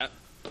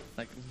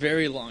like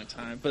very long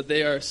time, but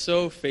they are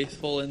so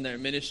faithful in their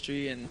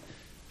ministry and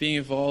being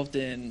involved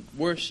in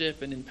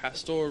worship and in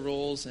pastoral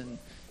roles and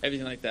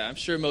everything like that. I'm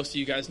sure most of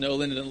you guys know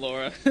Lyndon and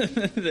Laura.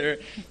 they're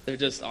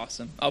just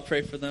awesome. I'll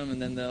pray for them, and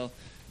then they'll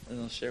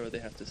share what they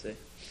have to say.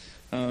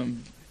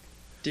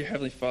 Dear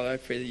Heavenly Father, I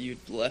pray that you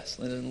would bless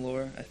Lyndon and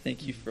Laura. I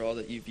thank you for all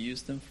that you've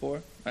used them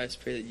for. I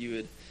just pray that you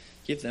would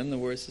give them the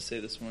words to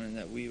say this morning,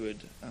 that we would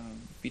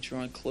be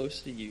drawn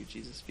close to you,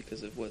 Jesus,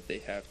 because of what they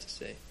have to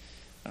say.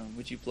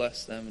 Would you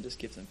bless them and just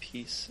give them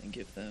peace and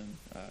give them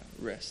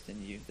rest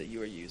in you, that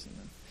you are using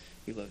them.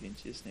 We love you. In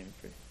Jesus' name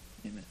we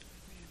pray. Amen.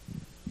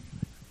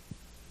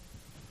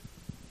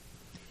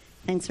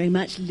 Thanks very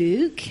much,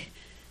 Luke.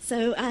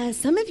 So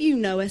some of you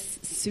know us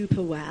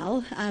super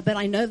well, but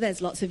I know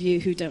there's lots of you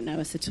who don't know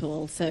us at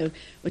all. So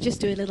we'll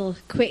just do a little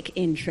quick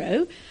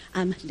intro.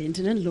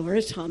 Lyndon and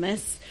Laura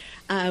Thomas.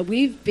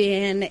 We've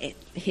been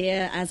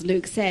here, as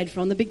Luke said,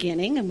 from the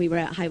beginning, and we were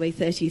at Highway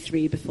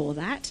 33 before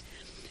that.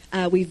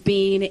 We've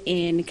been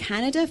in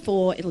Canada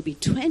for, it'll be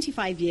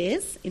 25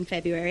 years in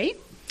February,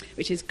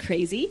 which is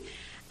crazy.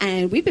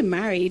 And we've been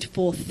married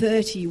for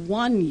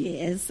 31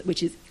 years,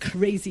 which is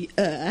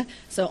crazier.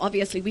 So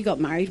obviously we got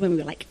married when we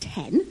were like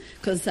 10,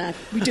 because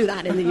we do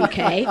that in the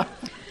UK.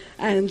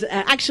 And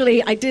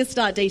actually, I did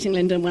start dating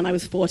Lyndon when I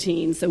was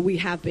 14, so we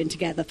have been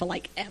together for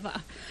like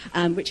ever,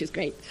 which is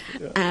great.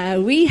 Yeah.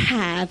 We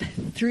have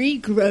 3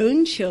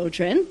 grown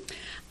children.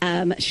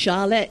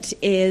 Charlotte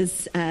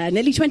is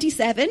nearly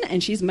 27,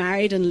 and she's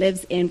married and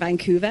lives in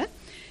Vancouver.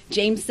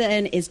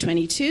 Jameson is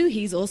 22.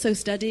 He's also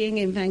studying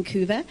in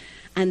Vancouver.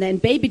 And then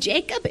baby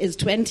Jacob is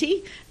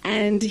 20,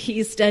 and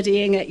he's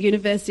studying at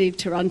University of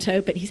Toronto,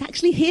 but he's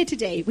actually here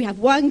today. We have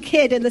 1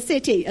 kid in the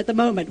city at the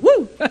moment.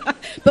 Woo!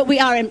 But we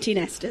are empty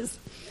nesters.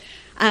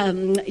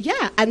 And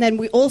then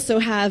we also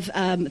have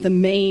the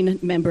main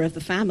member of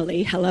the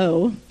family.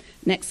 Hello.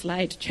 Next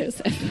slide,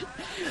 Joseph.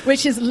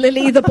 Which is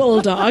Lily the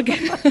bulldog.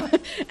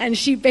 And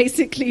she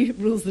basically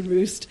rules the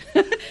roost.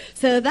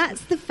 So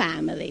that's the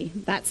family.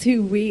 That's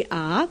who we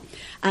are.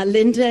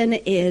 Lyndon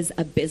is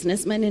a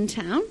businessman in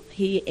town.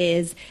 He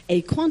is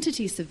a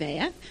quantity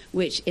surveyor,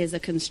 which is a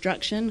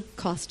construction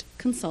cost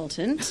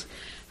consultant.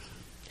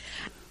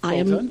 I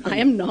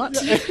am not.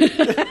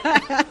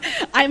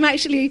 I'm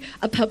actually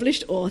a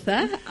published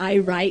author. I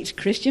write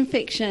Christian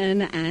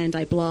fiction, and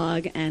I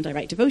blog, and I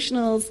write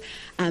devotionals.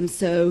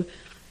 So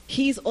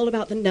he's all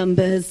about the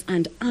numbers,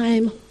 and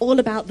I'm all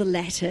about the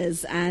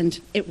letters,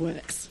 and it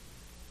works.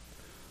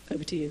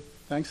 Over to you.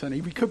 Thanks,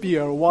 honey. We could be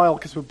here a while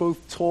because we're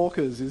both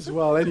talkers as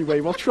well. Anyway,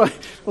 we'll try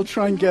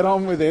and get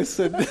on with this.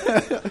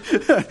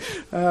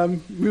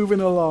 And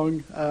moving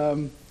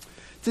along.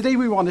 Today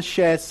we want to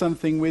share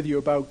something with you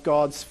about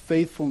God's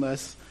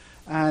faithfulness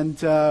and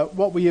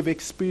what we have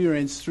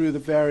experienced through the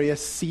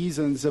various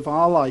seasons of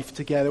our life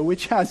together,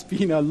 which has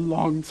been a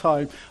long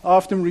time. I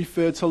often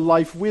refer to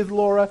life with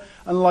Laura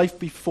and life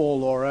before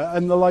Laura.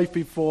 And the life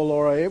before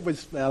Laura, it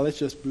was, well, let's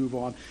just move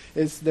on.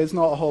 There's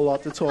not a whole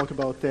lot to talk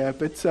about there.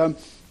 But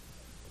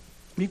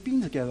we've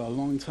been together a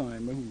long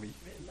time, haven't we?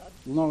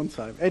 Long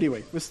time.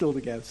 Anyway, we're still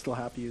together, still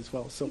happy as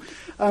well. So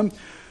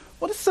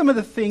what are some of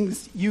the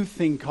things you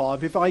think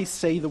of if I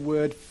say the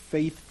word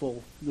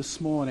faithful this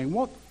morning?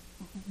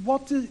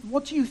 What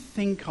do you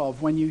think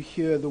of when you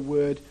hear the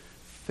word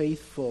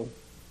faithful?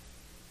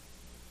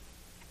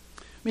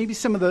 Maybe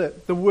some of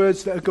the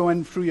words that are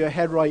going through your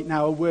head right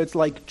now are words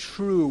like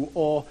true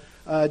or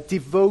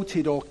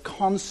devoted or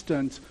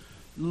constant,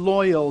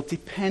 loyal,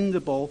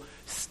 dependable,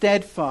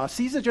 steadfast.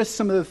 These are just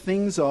some of the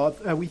things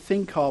we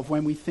think of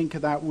when we think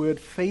of that word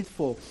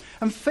faithful.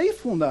 And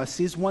faithfulness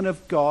is one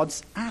of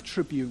God's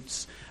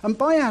attributes. And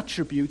by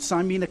attributes,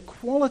 I mean a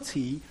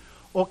quality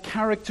or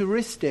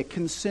characteristic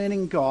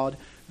concerning God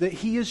that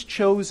he has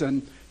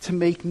chosen to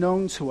make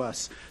known to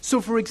us.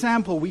 So, for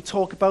example, we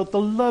talk about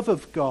the love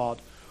of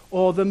God,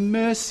 or the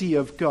mercy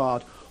of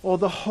God, or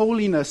the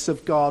holiness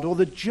of God, or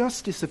the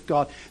justice of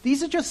God.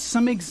 These are just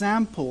some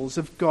examples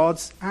of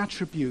God's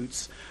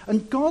attributes.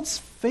 And God's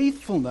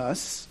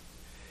faithfulness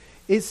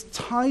is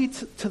tied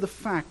to the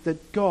fact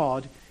that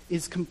God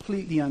is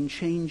completely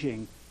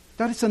unchanging.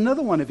 That is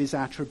another one of his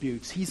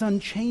attributes. He's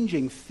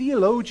unchanging.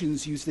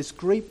 Theologians use this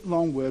great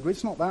long word. Well,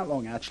 it's not that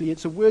long, actually.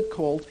 It's a word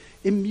called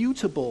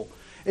immutable.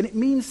 And it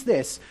means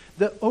this,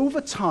 that over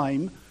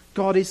time,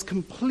 God is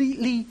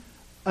completely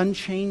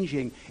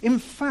unchanging. In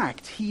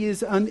fact, he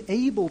is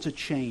unable to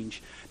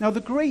change. Now,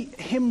 the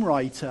great hymn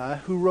writer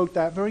who wrote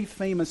that very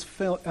famous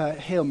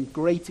hymn,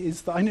 Great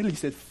is I nearly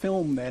said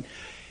film then,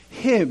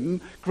 hymn,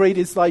 Great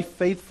is Thy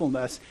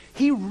Faithfulness,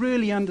 he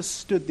really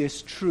understood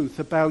this truth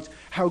about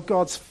how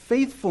God's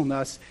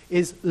faithfulness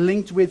is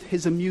linked with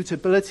his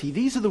immutability.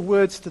 These are the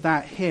words to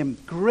that hymn.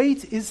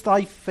 Great is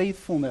thy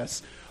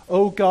faithfulness,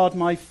 O God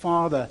my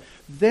Father.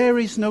 There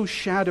is no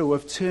shadow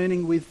of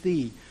turning with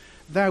thee.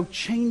 Thou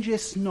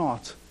changest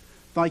not.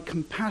 Thy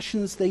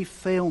compassions, they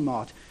fail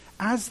not.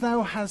 As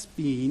thou hast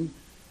been,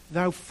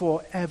 thou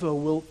forever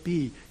wilt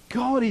be.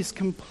 God is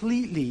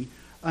completely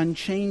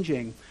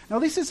unchanging. Now,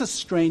 this is a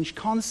strange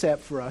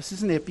concept for us,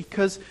 isn't it?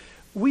 Because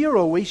we are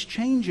always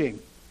changing.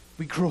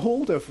 We grow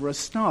older for a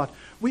start.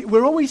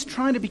 We're always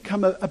trying to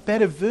become a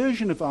better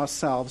version of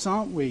ourselves,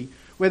 aren't we?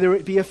 Whether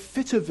it be a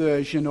fitter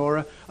version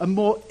or a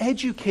more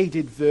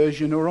educated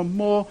version or a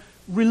more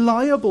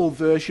reliable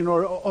version,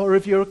 or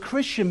if you're a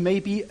Christian,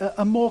 maybe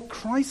a more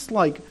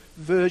Christ-like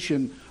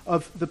version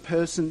of the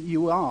person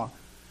you are.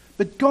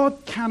 But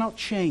God cannot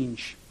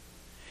change.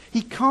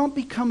 He can't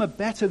become a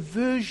better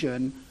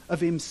version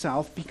of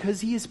himself because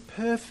he is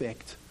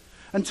perfect.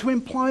 And to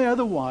imply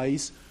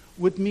otherwise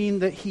would mean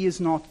that he is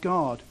not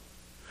God.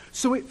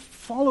 So it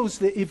follows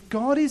that if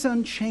God is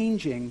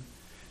unchanging,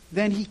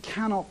 then he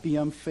cannot be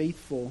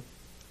unfaithful.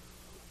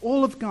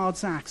 All of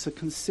God's acts are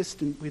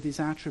consistent with his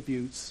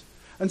attributes.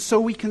 And so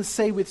we can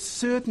say with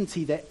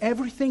certainty that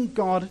everything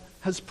God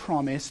has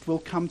promised will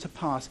come to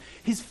pass.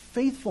 His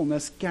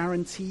faithfulness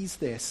guarantees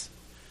this.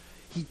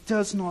 He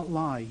does not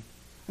lie.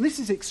 And this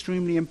is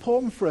extremely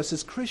important for us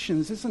as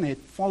Christians, isn't it?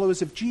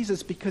 Followers of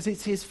Jesus, because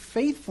it's his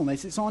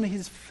faithfulness, it's on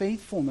his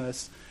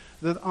faithfulness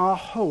that our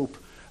hope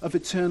of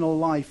eternal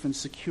life and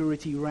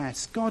security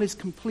rests. God is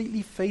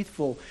completely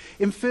faithful.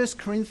 In 1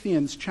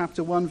 Corinthians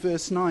chapter 1,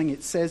 verse 9,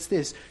 it says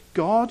this: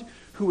 God,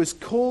 who has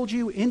called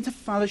you into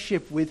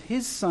fellowship with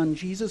his Son,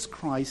 Jesus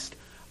Christ,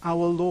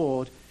 our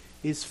Lord,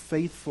 is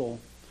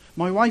faithful.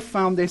 My wife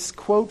found this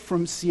quote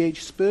from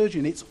C.H.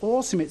 Spurgeon. It's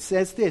awesome. It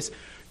says this: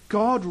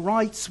 God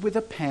writes with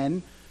a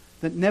pen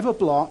that never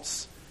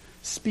blots,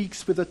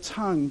 speaks with a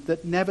tongue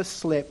that never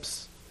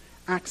slips,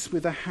 acts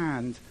with a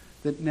hand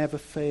that never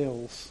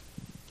fails.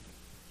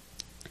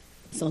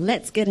 So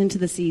let's get into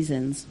the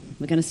seasons.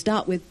 We're going to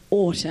start with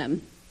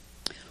autumn.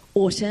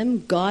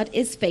 Autumn, God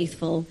is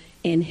faithful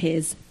in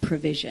his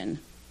provision.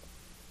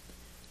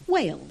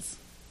 Wales.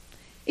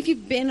 If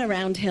you've been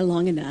around here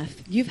long enough,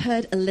 you've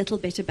heard a little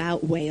bit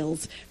about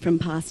Wales from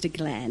Pastor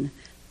Glenn.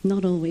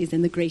 Not always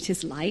in the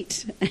greatest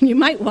light. And you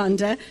might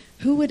wonder,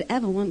 who would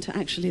ever want to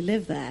actually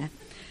live there?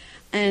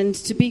 And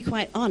to be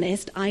quite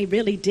honest, I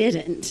really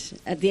didn't.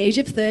 At the age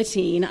of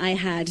 13, I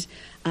had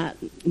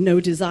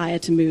no desire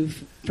to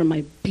move from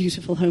my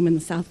beautiful home in the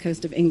south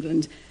coast of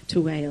England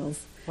to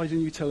Wales. Why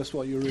didn't you tell us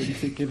what you were really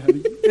thinking,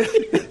 honey?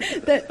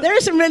 There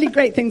are some really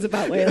great things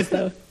about Wales,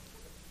 though.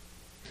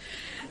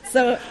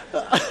 So,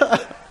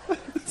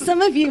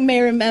 some of you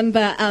may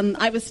remember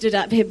I was stood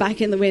up here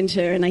back in the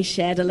winter and I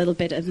shared a little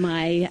bit of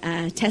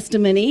my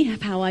testimony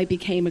of how I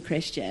became a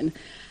Christian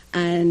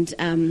and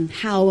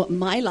how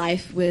my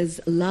life was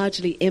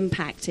largely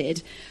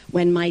impacted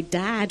when my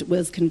dad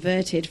was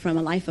converted from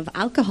a life of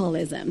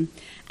alcoholism,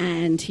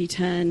 and he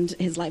turned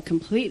his life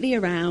completely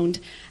around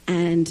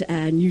and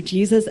knew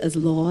Jesus as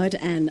Lord,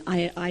 and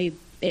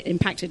it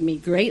impacted me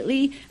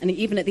greatly. And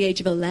even at the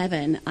age of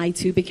 11, I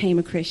too became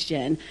a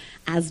Christian,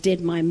 as did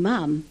my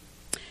mum.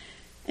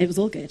 It was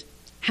all good.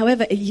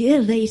 However, a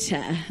year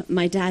later,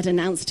 my dad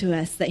announced to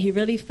us that he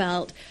really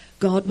felt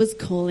God was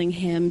calling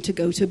him to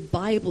go to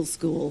Bible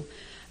school,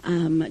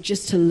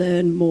 just to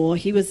learn more.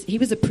 He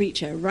was a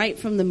preacher right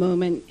from the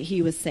moment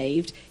he was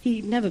saved.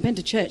 He'd never been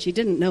to church. He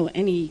didn't know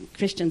any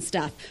Christian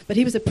stuff, but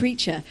he was a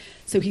preacher.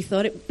 So he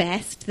thought it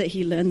best that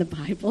he learn the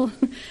Bible.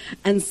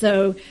 And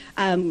so,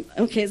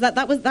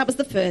 that was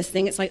the first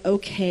thing. It's like,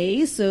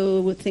 okay,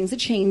 so things are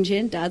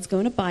changing. Dad's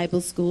going to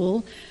Bible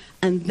school.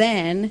 And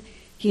then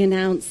he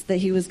announced that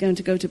he was going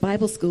to go to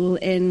Bible school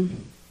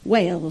in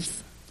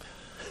Wales.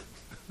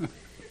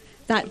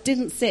 That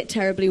didn't sit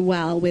terribly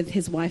well with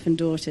his wife and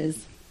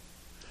daughters.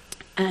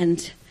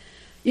 And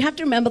you have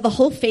to remember the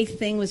whole faith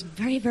thing was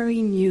very,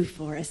 very new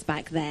for us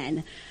back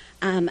then.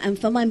 And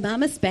for my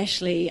mum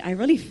especially, I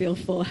really feel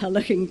for her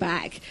looking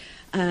back.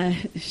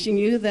 She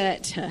knew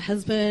that her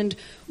husband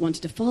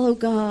wanted to follow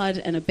God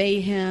and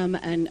obey him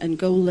and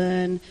go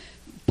learn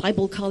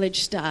Bible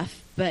college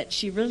stuff. But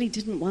she really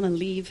didn't want to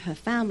leave her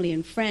family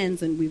and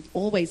friends. And we've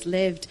always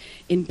lived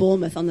in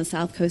Bournemouth on the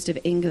south coast of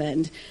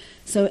England.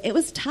 So it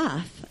was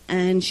tough,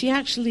 and she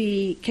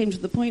actually came to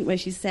the point where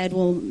she said,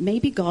 well,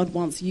 maybe God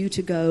wants you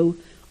to go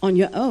on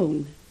your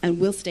own, and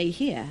we'll stay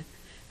here.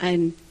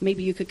 And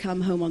maybe you could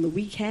come home on the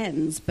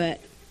weekends,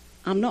 but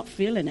I'm not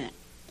feeling it.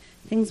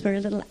 Things were a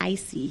little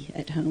icy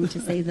at home,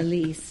 to say the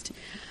least.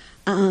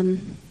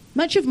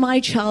 Much of my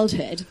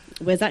childhood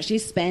was actually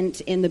spent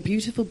in the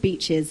beautiful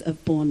beaches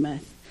of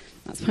Bournemouth.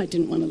 That's why I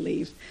didn't want to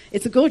leave.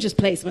 It's a gorgeous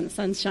place when the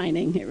sun's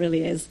shining, it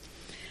really is.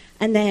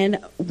 And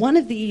then one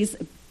of these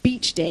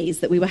beach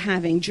days that we were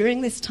having during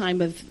this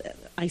time of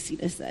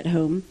iciness at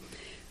home,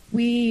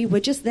 we were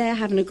just there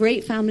having a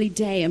great family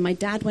day, and my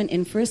dad went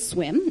in for a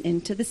swim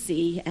into the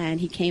sea, and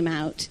he came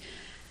out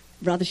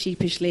rather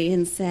sheepishly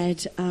and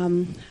said,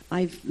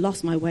 I've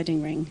lost my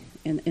wedding ring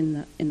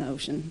in the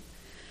ocean.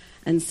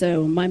 And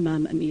so my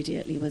mum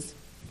immediately was,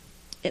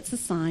 it's a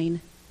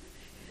sign.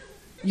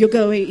 You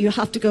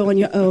have to go on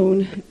your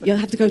own. You'll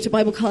have to go to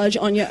Bible college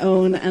on your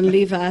own and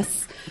leave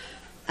us.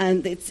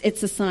 And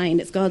it's a sign.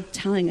 It's God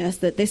telling us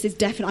that this is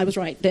definitely, I was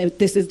right,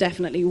 this is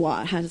definitely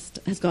what has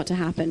got to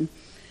happen.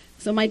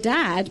 So my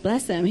dad,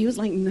 bless him, he was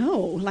like,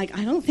 no, I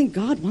don't think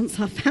God wants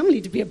our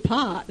family to be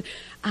apart.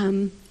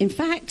 In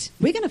fact,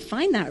 we're going to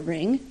find that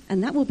ring,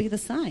 and that will be the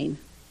sign.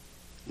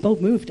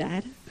 Bold move,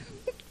 Dad.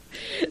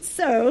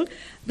 So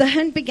the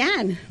hunt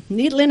began.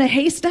 Needle in a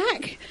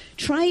haystack.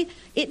 Try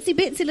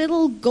itsy-bitsy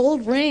little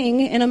gold ring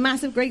in a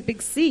massive great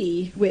big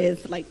sea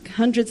with like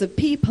hundreds of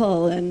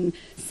people and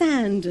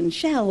sand and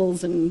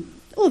shells and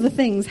all the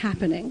things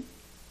happening.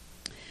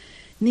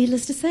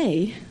 Needless to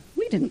say,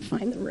 we didn't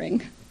find the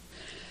ring.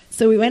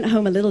 So we went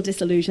home a little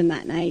disillusioned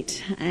that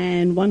night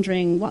and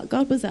wondering what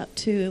God was up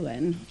to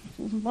and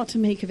what to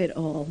make of it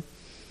all.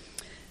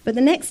 But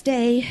the next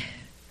day,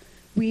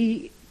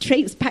 we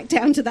traipsed back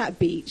down to that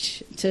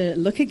beach to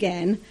look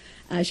again.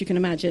 As you can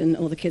imagine,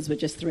 all the kids were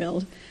just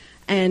thrilled.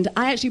 And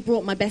I actually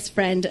brought my best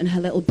friend and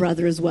her little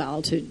brother as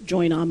well to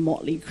join our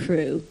motley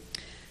crew.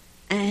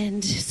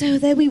 And so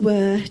there we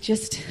were,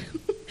 just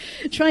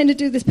trying to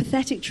do this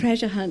pathetic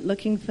treasure hunt,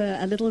 looking for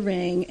a little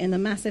ring in the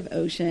massive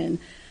ocean.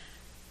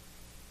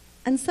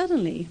 And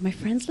suddenly, my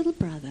friend's little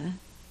brother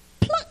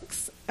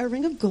plucks a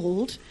ring of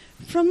gold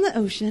from the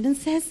ocean and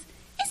says,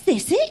 "Is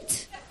this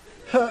it?"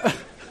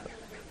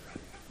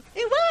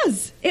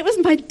 It was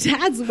my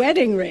dad's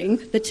wedding ring.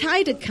 The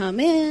tide had come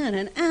in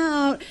and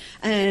out,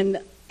 and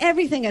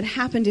everything had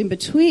happened in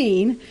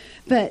between,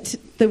 but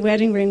the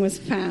wedding ring was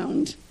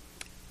found.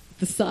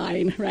 The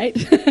sign, right?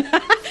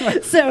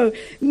 So,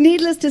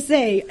 needless to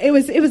say, it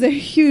was a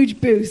huge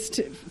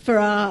boost for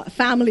our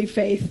family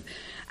faith.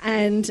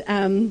 And,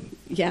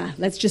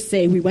 let's just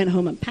say we went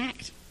home and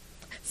packed.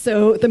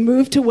 So the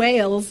move to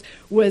Wales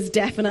was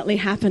definitely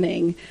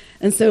happening.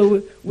 And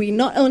so we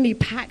not only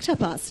packed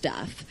up our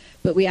stuff,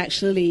 but we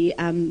actually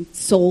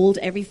sold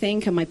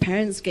everything, and my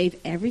parents gave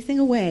everything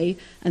away,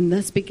 and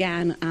thus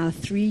began our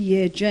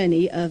 3-year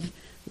journey of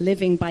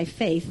living by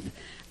faith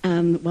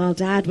while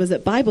Dad was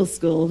at Bible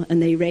school,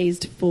 and they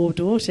raised 4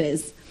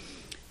 daughters.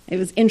 It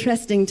was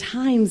interesting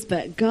times,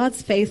 but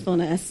God's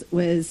faithfulness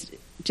was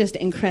just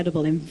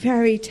incredible in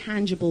very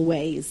tangible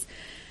ways.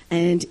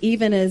 And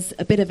even as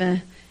a bit of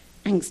a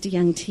angsty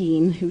young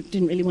teen who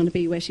didn't really want to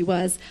be where she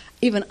was,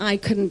 even I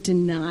couldn't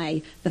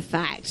deny the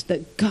fact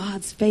that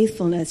God's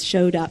faithfulness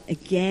showed up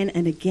again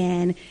and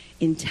again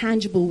in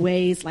tangible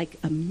ways, like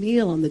a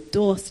meal on the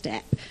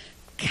doorstep,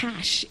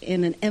 cash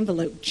in an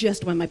envelope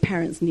just when my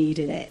parents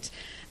needed it.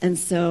 And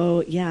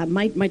so,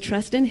 my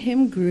trust in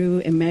him grew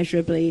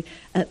immeasurably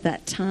at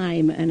that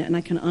time, and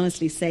I can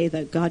honestly say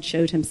that God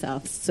showed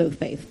himself so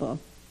faithful.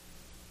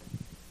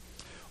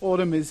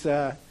 Autumn is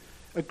a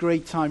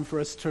great time for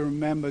us to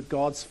remember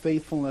God's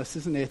faithfulness,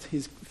 isn't it?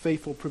 His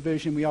faithful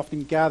provision. We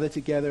often gather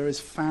together as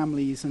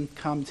families and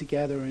come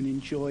together and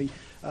enjoy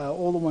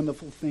all the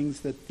wonderful things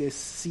that this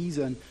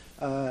season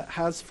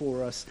has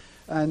for us.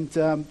 And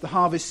the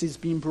harvest is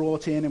being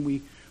brought in, and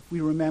we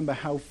remember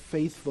how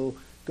faithful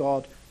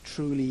God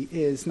truly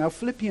is. Now,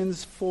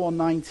 Philippians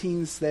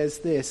 4:19 says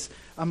this,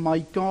 "And my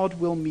God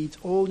will meet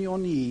all your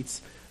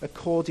needs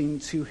according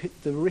to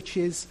the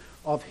riches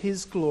of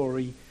his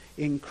glory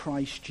in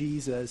Christ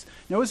Jesus."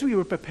 Now, as we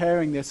were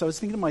preparing this, I was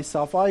thinking to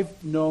myself,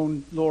 I've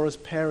known Laura's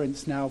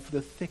parents now for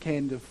the thick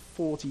end of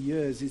 40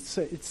 years.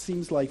 It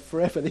seems like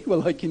forever. They were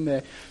like in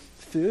their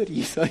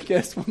 30s, I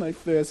guess, when I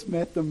first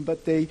met them.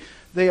 But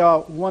they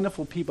are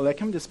wonderful people. They're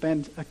coming to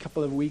spend a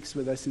couple of weeks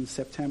with us in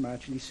September,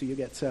 actually, so you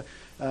get to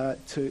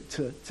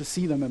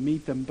see them and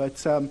meet them.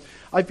 But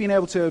I've been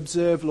able to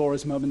observe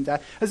Laura's mum and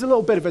dad. As a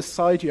little bit of a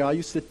side here, I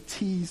used to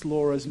tease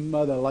Laura's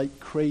mother like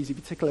crazy,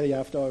 particularly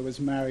after I was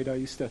married. I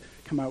used to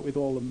come out with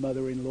all the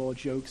mother-in-law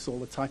jokes all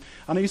the time.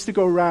 And I used to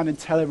go around and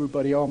tell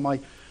everybody, oh, my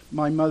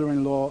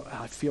mother-in-law,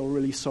 I feel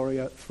really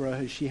sorry for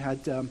her. She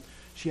had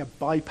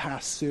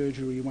bypass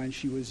surgery when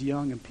she was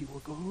young. And people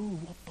would go, oh,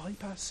 what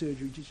bypass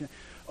surgery did you have?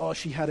 Oh,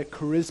 she had a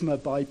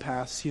charisma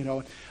bypass, you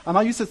know. And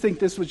I used to think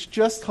this was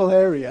just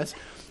hilarious.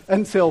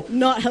 Until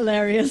not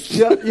hilarious.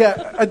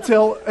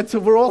 Until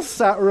we're all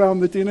sat around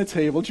the dinner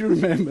table. Do you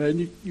remember?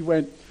 And you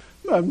went,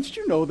 Mum, did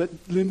you know that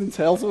Lyndon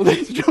tells all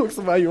these jokes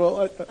about you?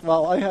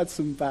 Well, I had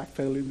some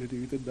backpedaling to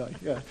do, didn't I?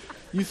 Yeah.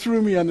 You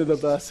threw me under the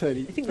bus,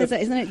 honey. I think there's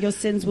that, isn't it? Your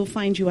sins will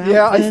find you out.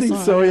 Yeah, I think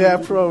so. Yeah,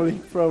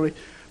 probably.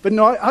 But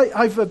no,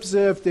 I've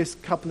observed this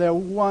couple. They're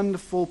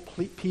wonderful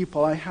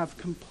people. I have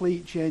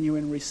complete,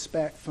 genuine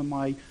respect for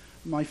my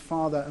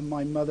father and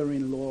my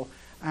mother-in-law.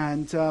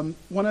 And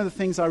one of the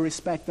things I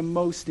respect the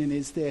most in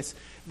is this.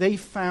 They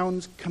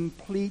found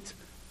complete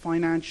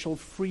financial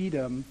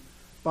freedom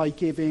by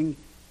giving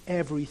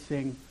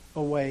everything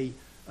away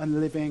and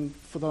living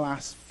for the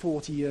last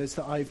 40 years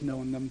that I've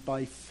known them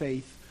by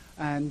faith.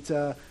 And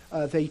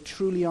they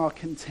truly are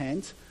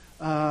content,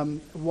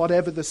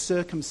 whatever the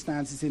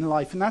circumstances in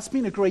life. And that's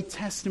been a great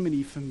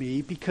testimony for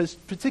me, because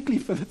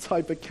particularly for the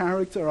type of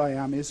character I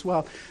am as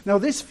well. Now,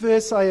 this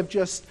verse I have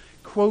just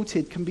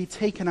quoted can be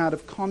taken out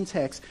of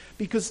context,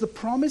 because the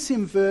promise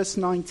in verse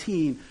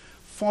 19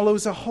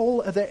 follows a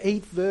whole other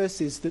 8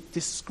 verses that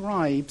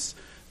describes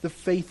the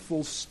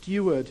faithful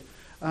steward.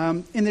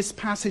 In this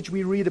passage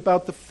we read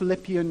about the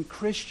Philippian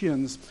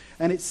Christians,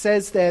 and it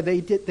says there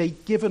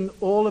they'd given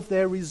all of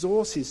their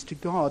resources to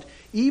God,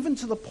 even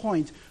to the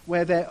point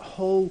where their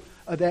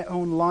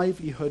own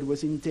livelihood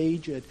was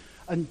endangered,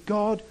 and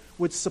God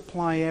would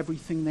supply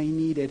everything they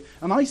needed.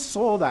 And I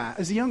saw that,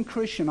 as a young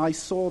Christian, I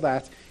saw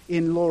that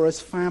in Laura's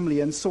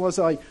family. And so as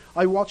I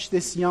watched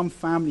this young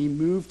family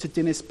move to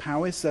Dinas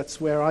Powys,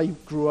 that's where I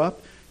grew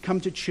up, come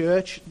to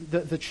church,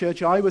 the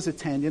church I was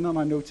attending, and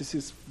I noticed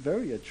this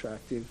very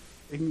attractive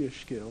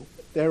English girl,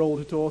 their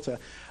older daughter.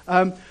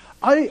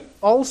 I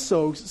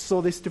also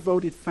saw this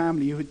devoted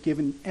family who had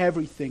given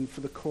everything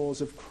for the cause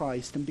of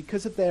Christ, and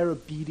because of their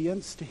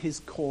obedience to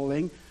his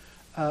calling,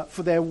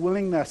 for their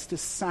willingness to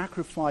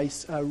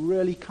sacrifice a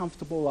really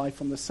comfortable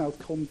life on the south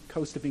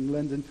coast of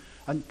England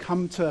and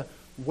come to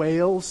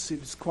Wales. It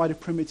was quite a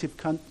primitive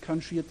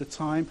country at the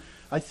time.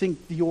 I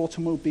think the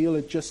automobile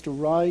had just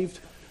arrived.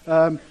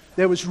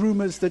 There was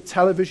rumors that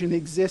television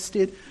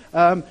existed.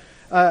 And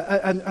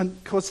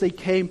of course they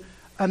came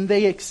and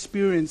they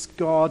experienced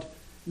God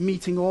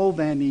meeting all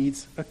their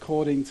needs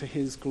according to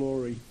his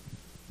glory.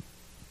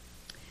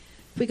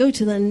 If we go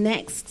to the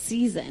next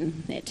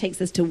season, it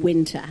takes us to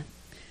winter.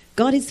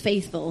 God is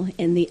faithful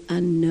in the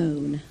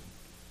unknown.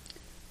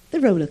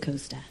 The roller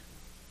coaster.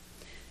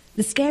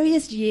 The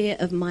scariest year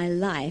of my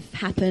life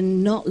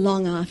happened not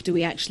long after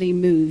we actually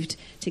moved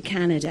to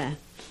Canada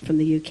from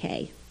the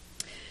UK.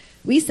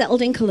 We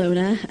settled in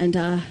Kelowna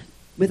and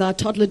with our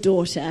toddler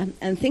daughter,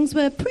 and things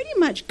were pretty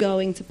much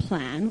going to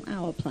plan,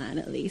 our plan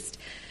at least,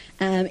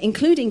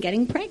 including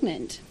getting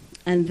pregnant.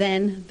 And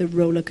then the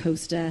roller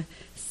coaster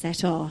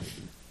set off.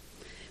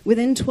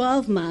 Within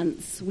 12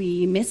 months,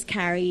 we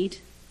miscarried,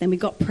 then we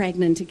got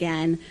pregnant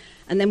again,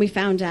 and then we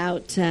found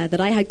out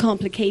that I had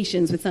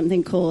complications with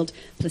something called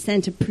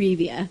placenta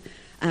previa,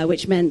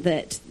 which meant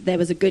that there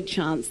was a good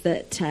chance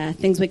that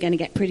things were going to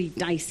get pretty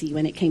dicey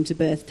when it came to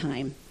birth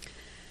time.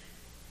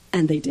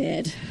 And they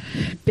did,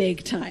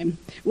 big time.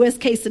 Worst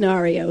case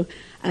scenario,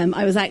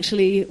 I was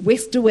actually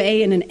whisked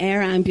away in an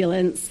air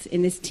ambulance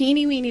in this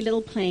teeny weeny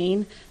little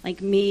plane,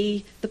 like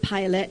me, the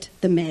pilot,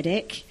 the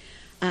medic,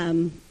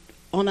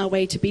 on our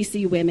way to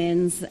BC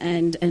Women's.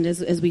 And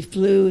as we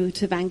flew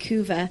to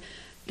Vancouver,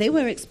 they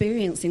were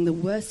experiencing the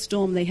worst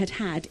storm they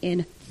had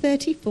in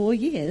 34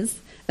 years,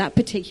 that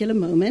particular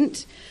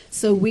moment.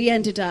 So we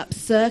ended up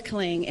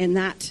circling in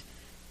that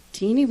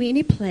teeny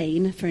weeny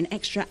plane for an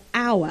extra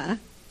hour.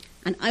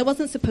 And I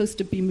wasn't supposed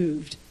to be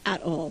moved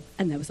at all.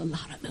 And there was a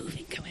lot of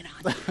moving going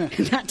on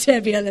in that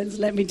turbulence,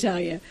 let me tell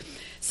you.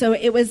 So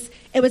it was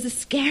a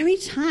scary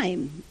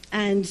time.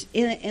 And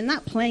in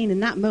that plane, in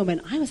that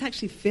moment, I was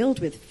actually filled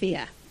with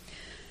fear.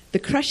 The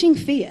crushing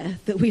fear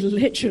that we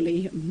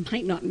literally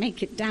might not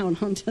make it down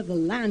onto the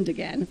land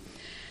again.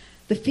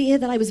 The fear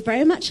that I was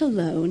very much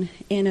alone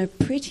in a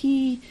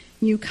pretty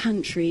new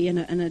country, in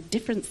a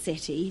different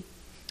city,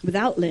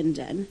 without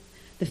Lyndon.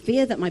 The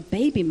fear that my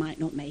baby might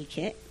not make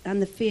it,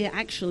 and the fear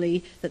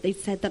actually that they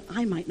said that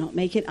I might not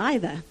make it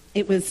either.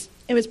 It was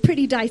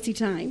pretty dicey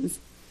times.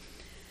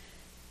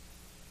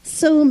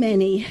 So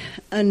many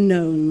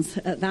unknowns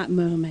at that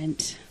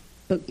moment,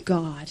 but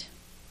God.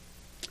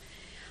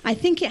 I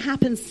think it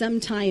happened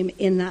sometime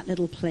in that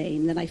little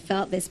plane that I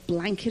felt this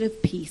blanket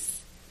of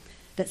peace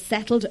that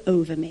settled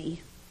over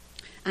me,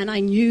 and I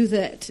knew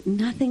that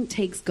nothing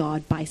takes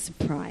God by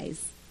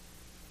surprise.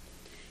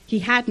 He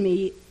had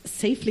me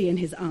safely in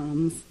his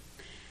arms,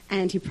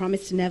 and he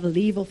promised to never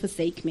leave or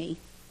forsake me.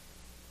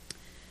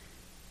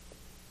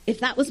 If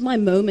that was my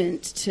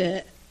moment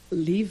to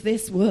leave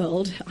this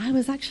world, I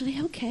was actually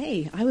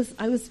okay. I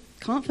was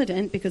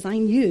confident because I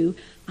knew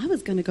I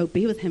was going to go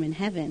be with him in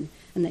heaven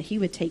and that he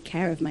would take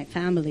care of my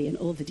family and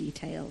all the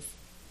details.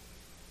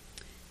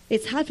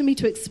 It's hard for me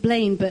to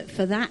explain, but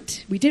for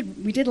that, we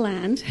did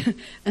land,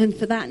 and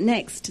for that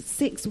next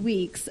 6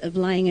 weeks of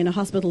lying in a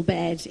hospital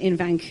bed in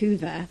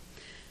Vancouver,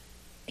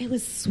 it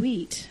was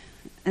sweet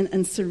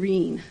and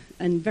serene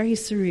and very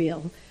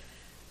surreal.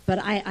 But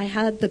I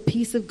had the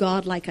peace of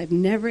God like I've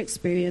never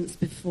experienced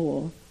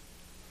before.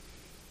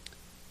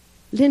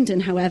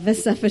 Lyndon, however,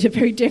 suffered a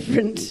very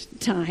different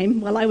time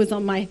while I was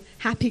on my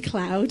happy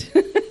cloud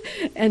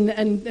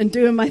and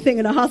doing my thing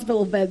in a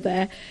hospital bed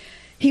there.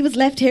 He was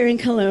left here in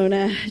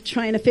Kelowna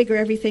trying to figure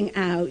everything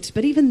out.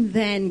 But even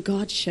then,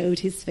 God showed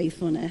his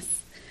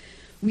faithfulness.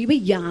 We were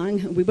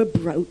young, we were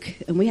broke,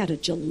 and we had a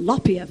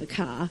jalopy of a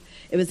car.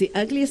 It was the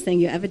ugliest thing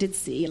you ever did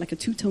see, like a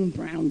two-tone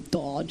brown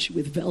Dodge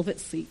with velvet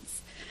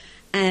seats.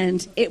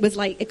 And it was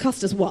like, it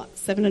cost us what,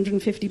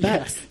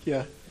 $750?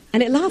 Yeah.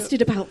 And it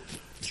lasted about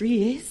 3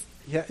 years.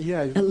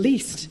 Yeah. At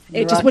least.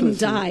 It just wouldn't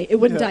die. It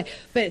wouldn't die.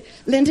 But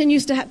Lyndon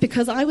used to have,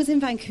 because I was in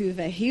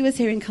Vancouver, he was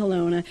here in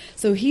Kelowna,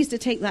 so he used to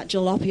take that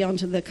jalopy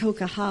onto the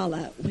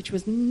Coquihalla, which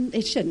was,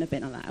 it shouldn't have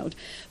been allowed,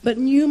 but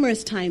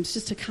numerous times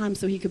just to come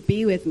so he could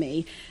be with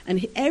me.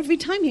 And every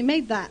time he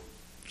made that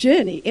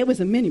journey, it was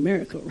a mini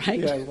miracle, right?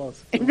 Yeah, it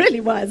was. It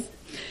really was.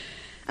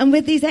 And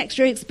with these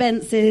extra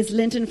expenses,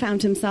 Lyndon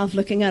found himself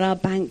looking at our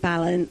bank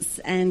balance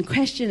and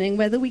questioning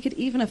whether we could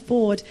even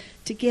afford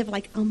to give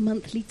like our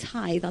monthly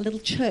tithe, our little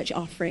church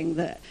offering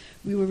that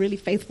we were really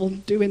faithful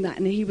doing that.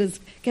 And he was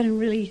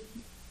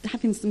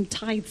having some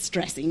tithe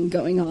stressing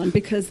going on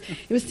because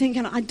he was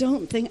thinking, I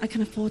don't think I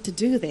can afford to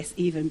do this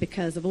even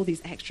because of all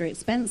these extra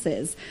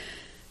expenses.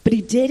 But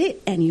he did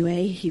it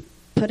anyway. He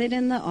put it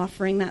in the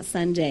offering that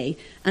Sunday.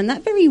 And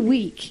that very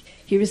week,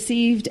 he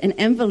received an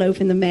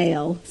envelope in the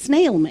mail,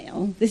 snail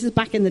mail. This is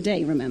back in the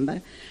day,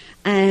 remember?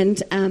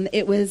 And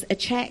it was a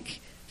check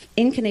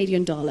in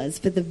Canadian dollars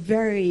for the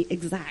very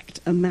exact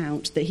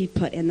amount that he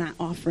put in that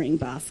offering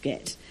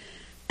basket.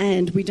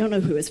 And we don't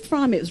know who it was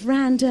from. It was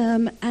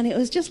random. And it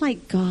was just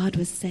like God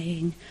was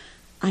saying,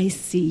 I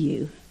see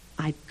you.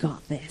 I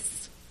got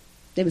this.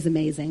 It was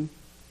amazing.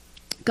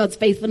 God's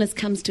faithfulness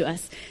comes to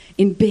us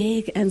in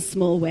big and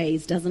small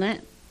ways, doesn't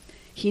it?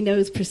 He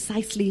knows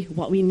precisely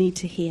what we need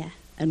to hear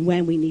and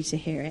when we need to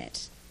hear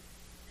it.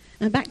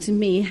 And back to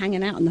me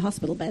hanging out in the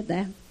hospital bed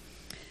there.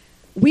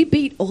 We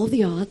beat all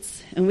the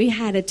odds, and we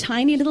had a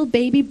tiny little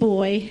baby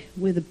boy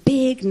with a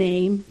big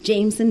name,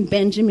 Jameson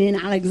Benjamin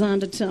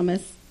Alexander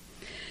Thomas.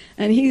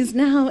 And he's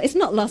now, it's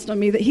not lost on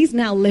me that he's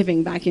now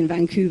living back in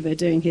Vancouver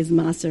doing his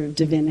Master of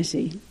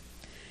Divinity.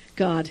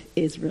 God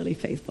is really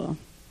faithful.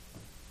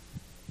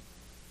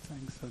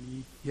 Thanks,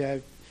 honey. Yeah,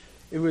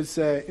 it was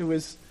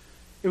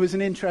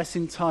an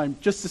interesting time.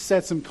 Just to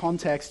set some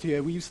context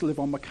here, we used to live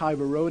on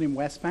Mackayver Road in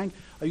Westbank.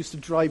 I used to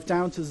drive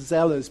down to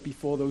Zeller's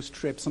before those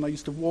trips, and I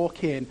used to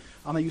walk in,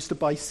 and I used to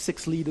buy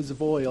 6 liters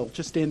of oil,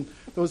 just in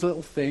those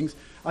little things.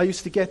 I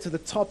used to get to the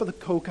top of the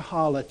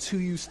Coquihalla, 2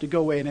 used to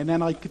go in, and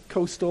then I could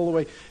coast all the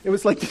way. It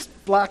was like this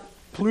black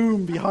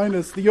plume behind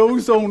us. The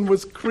ozone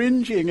was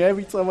cringing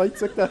every time I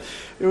took that.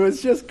 It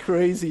was just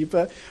crazy.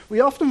 But we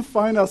often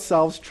find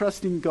ourselves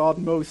trusting God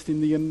most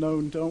in the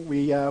unknown, don't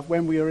we?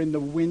 When we are in the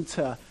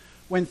winter,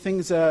 when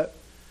things are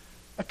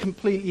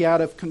completely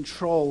out of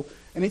control.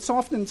 And it's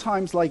often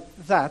times like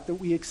that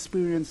we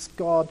experience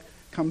God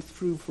come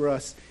through for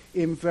us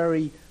in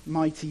very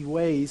mighty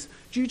ways.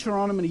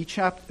 Deuteronomy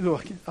chapter...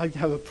 Oh, I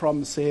have a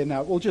problem saying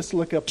that. We'll just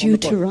look up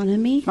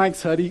Deuteronomy? On the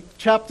Thanks, Huddy.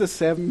 Chapter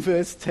 7,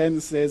 verse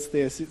 10 says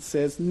this. It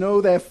says, "Know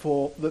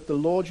therefore that the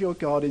Lord your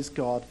God is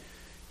God.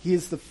 He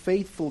is the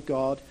faithful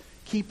God,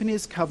 keeping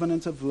his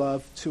covenant of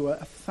love to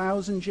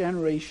 1,000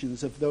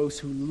 generations of those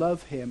who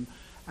love him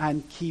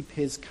and keep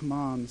his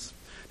commands."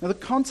 Now, the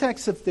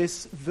context of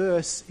this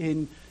verse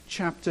in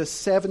chapter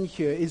 7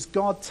 here is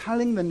God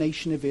telling the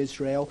nation of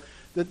Israel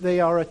that they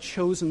are a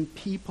chosen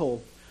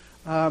people.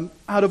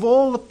 Out of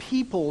all the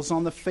peoples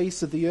on the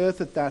face of the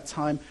earth at that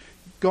time,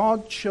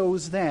 God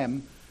chose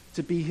them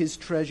to be his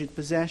treasured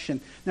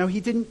possession. Now, he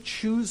didn't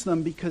choose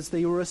them because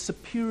they were a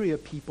superior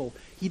people.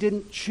 He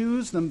didn't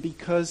choose them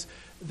because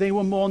they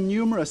were more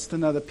numerous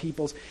than other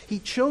peoples. He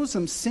chose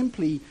them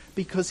simply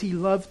because he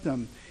loved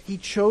them. He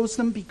chose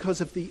them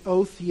because of the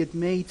oath he had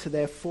made to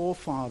their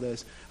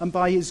forefathers. And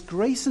by his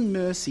grace and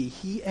mercy,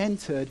 he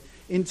entered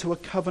into a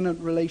covenant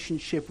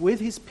relationship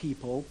with his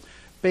people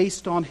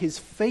based on his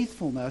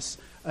faithfulness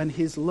and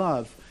his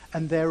love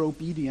and their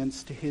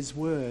obedience to his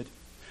word.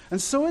 And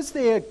so as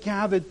they are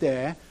gathered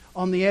there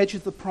on the edge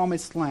of the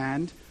promised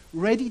land,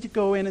 ready to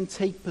go in and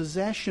take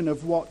possession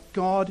of what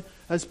God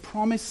has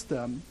promised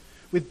them,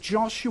 with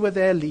Joshua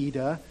their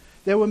leader,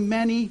 there were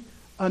many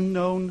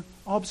unknown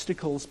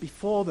obstacles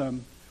before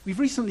them. We've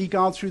recently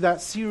gone through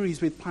that series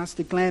with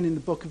Pastor Glenn in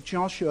the book of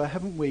Joshua,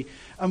 haven't we?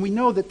 And we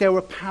know that there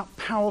were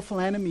powerful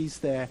enemies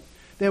there.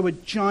 There were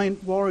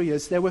giant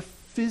warriors. There were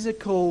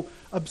physical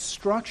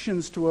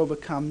obstructions to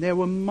overcome. There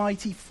were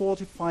mighty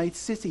fortified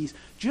cities,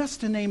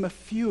 just to name a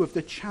few of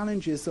the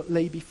challenges that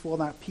lay before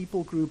that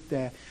people group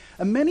there.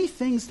 And many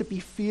things to be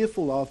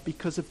fearful of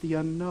because of the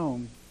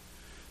unknown.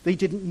 They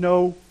didn't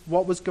know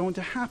what was going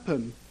to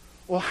happen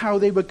or how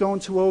they were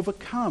going to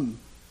overcome.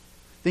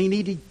 They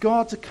needed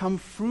God to come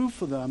through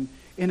for them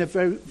in a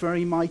very,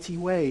 very mighty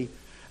way.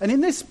 And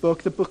in this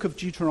book, the book of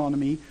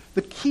Deuteronomy,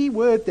 the key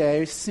word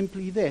there is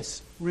simply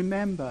this: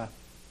 remember.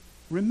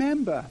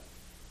 Remember.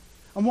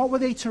 And what were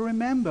they to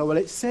remember? Well,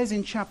 it says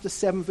in chapter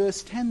 7,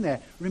 verse 10 there,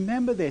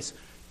 remember this: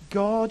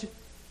 God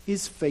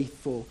is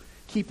faithful,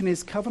 keeping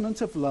his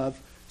covenant of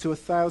love to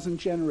 1,000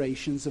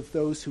 generations of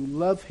those who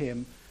love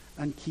him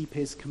and keep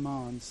his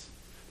commands.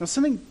 Now,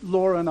 something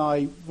Laura and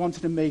I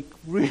wanted to make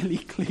really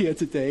clear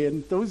today,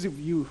 and those of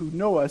you who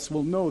know us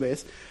will know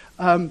this,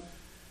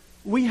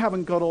 we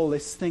haven't got all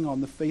this thing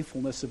on the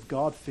faithfulness of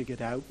God figured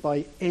out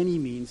by any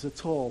means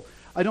at all.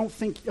 I don't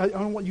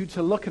want you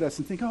to look at us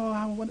and think,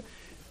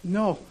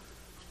 no.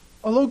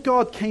 Although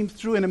God came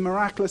through in a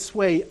miraculous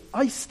way,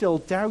 I still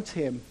doubt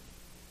him.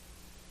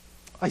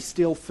 I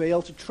still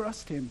fail to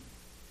trust him.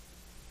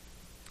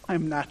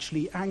 I'm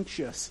naturally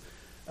anxious.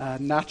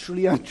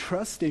 Naturally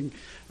untrusting.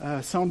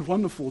 Sound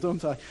wonderful,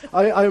 don't I?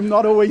 I am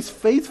not always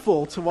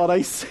faithful to what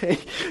I say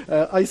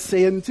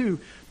and do.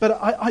 But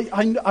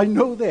I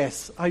know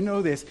this. I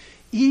know this.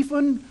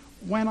 Even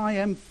when I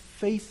am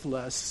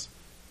faithless,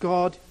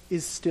 God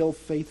is still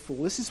faithful.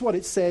 This is what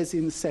it says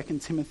in 2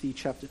 Timothy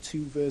chapter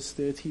 2, verse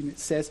 13. It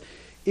says,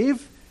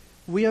 "If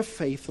we are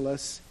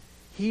faithless,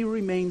 he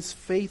remains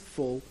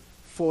faithful,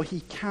 for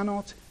he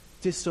cannot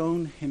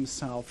disown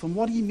himself." And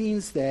what he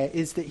means there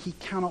is that he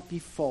cannot be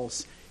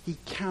false. He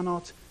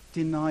cannot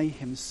deny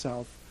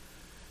himself.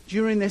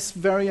 During this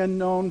very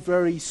unknown,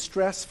 very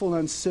stressful,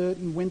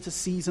 uncertain winter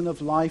season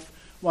of life,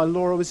 while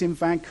Laura was in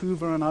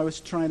Vancouver and I was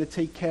trying to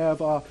take care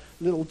of our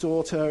little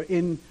daughter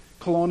in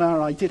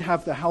Kelowna. I did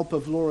have the help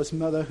of Laura's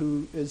mother,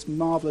 who is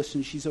marvelous,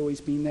 and she's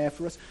always been there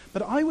for us.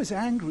 But I was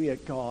angry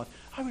at God.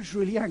 I was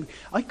really angry.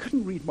 I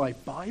couldn't read my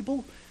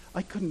Bible.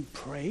 I couldn't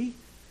pray,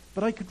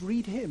 but I could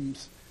read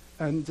hymns.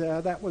 And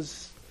that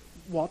was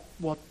what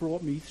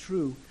brought me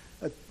through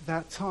at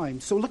that time.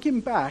 So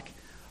looking back,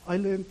 I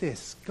learned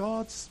this: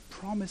 God's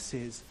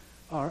promises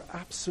are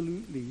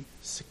absolutely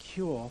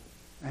secure,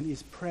 and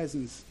his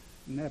presence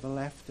never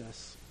left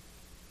us.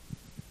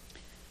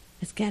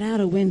 Let's get out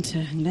of winter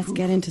and let's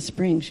get into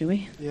spring, shall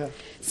we? Yeah.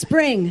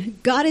 Spring.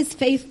 God is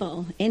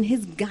faithful in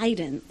his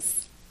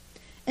guidance.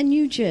 A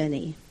new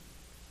journey.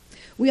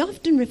 We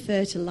often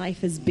refer to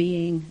life as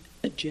being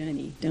a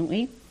journey, don't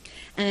we?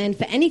 And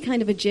for any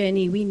kind of a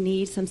journey, we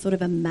need some sort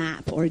of a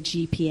map or a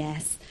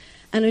GPS.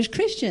 And as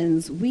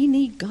Christians, we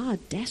need God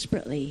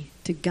desperately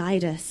to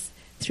guide us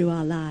through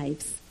our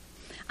lives.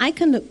 I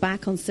can look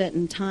back on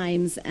certain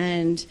times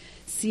and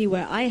see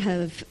where I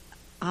have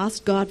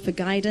asked God for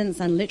guidance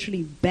and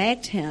literally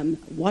begged him,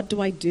 what do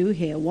I do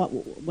here?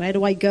 Where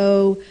do I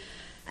go?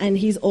 And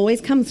he's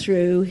always come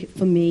through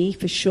for me,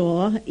 for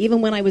sure, even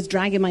when I was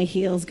dragging my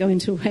heels going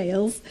to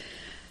Wales.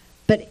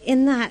 But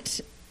in that,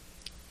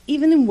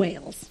 even in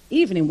Wales,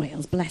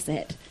 bless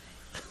it,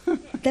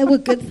 there were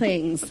good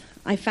things.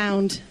 I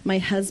found my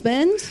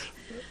husband,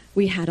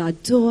 we had our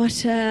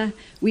daughter,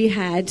 we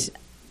had,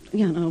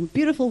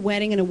 beautiful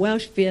wedding in a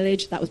Welsh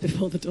village. That was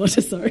before the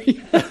daughter,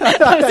 sorry.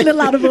 I was a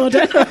little out of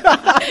order,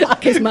 in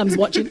case Mum's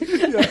watching.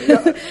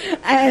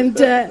 And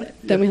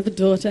then we had the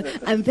daughter.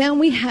 And then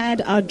we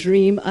had our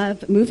dream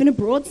of moving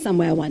abroad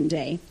somewhere one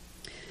day.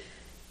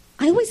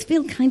 I always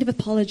feel kind of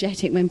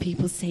apologetic when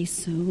people say,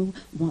 so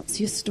what's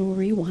your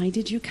story? Why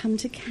did you come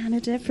to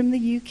Canada from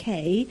the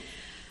UK?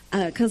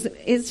 Because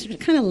it's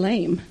kind of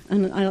lame.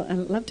 And I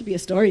love to be a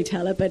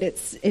storyteller, but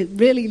it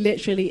really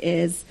literally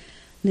is.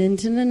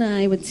 Lyndon and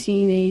I were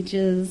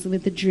teenagers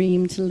with a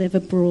dream to live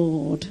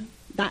abroad.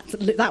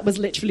 That was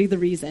literally the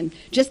reason.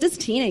 Just as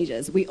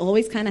teenagers, we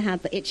always kind of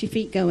had the itchy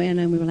feet going,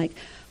 and we were like,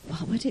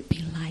 what would it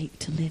be like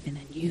to live in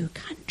a new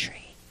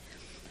country?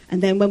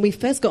 And then when we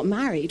first got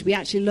married, we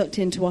actually looked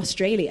into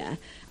Australia,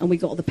 and we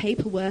got all the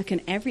paperwork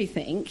and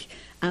everything.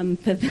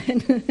 But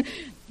then,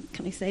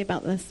 can I say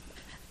about this?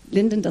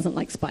 Lyndon doesn't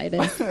like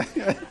spiders.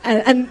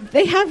 and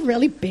they have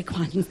really big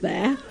ones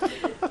there.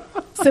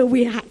 So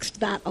we axed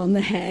that on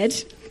the head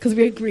because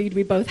we agreed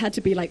we both had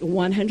to be like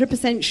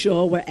 100%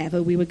 sure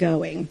wherever we were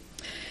going.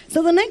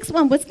 So the next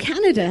one was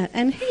Canada.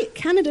 And hey,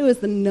 Canada is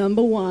the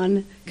number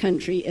one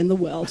country in the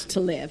world to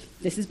live.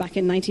 This is back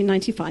in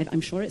 1995.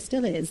 I'm sure it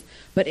still is.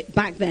 But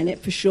back then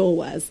it for sure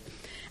was.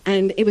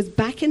 And it was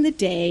back in the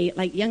day,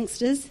 like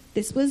youngsters,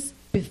 this was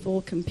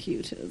before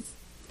computers.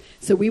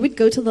 So we would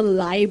go to the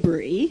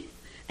library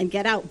and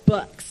get out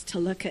books to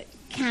look at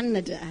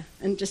Canada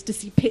and just to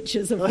see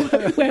pictures of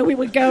where we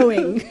were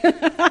going.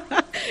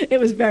 It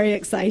was very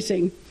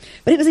exciting.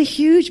 But it was a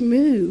huge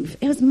move.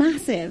 It was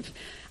massive.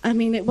 I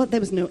mean, there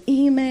was no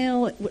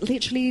email.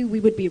 Literally,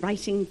 we would be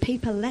writing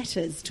paper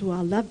letters to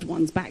our loved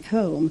ones back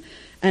home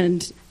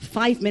and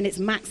 5 minutes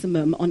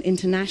maximum on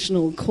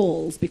international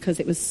calls because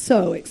it was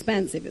so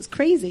expensive. It was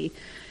crazy.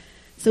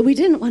 So we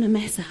didn't want to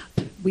mess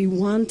up. We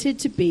wanted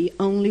to be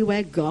only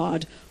where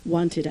God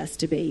wanted us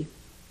to be.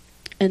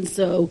 And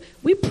so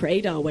we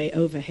prayed our way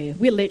over here.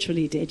 We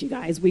literally did, you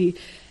guys.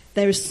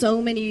 There are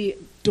so many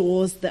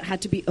doors that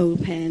had to be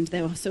opened.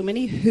 There were so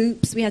many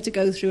hoops we had to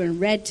go through and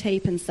red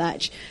tape and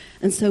such.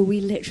 And so we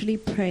literally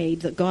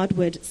prayed that God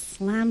would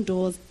slam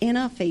doors in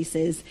our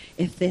faces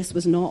if this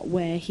was not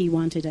where he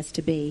wanted us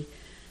to be.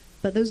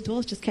 But those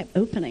doors just kept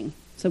opening.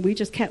 So we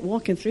just kept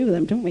walking through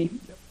them, didn't we?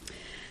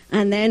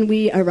 And then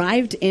we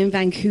arrived in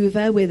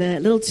Vancouver with a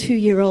little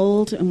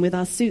 2-year-old and with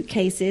our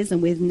suitcases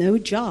and with no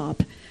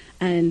job.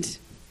 And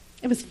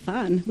it was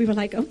fun. We were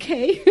like,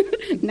 okay,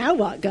 now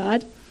what,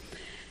 God?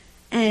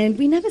 And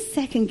we never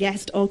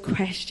second-guessed or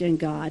questioned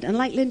God. And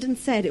like Lyndon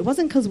said, it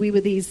wasn't because we were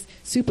these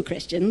super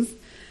Christians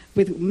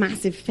with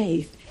massive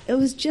faith. It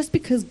was just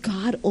because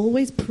God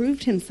always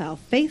proved himself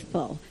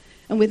faithful.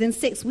 And within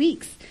 6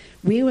 weeks,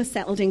 we were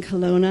settled in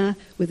Kelowna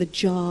with a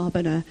job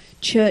and a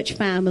church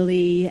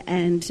family.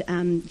 And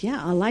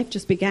our life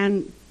just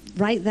began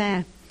right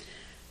there.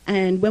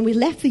 And when we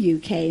left the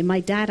UK, my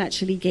dad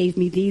actually gave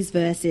me these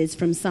verses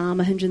from Psalm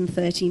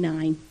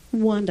 139.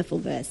 Wonderful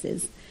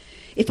verses.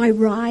 If I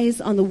rise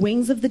on the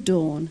wings of the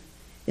dawn,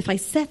 if I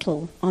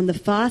settle on the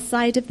far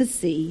side of the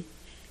sea,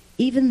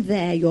 even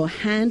there your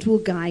hand will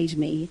guide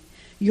me.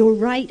 Your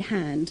right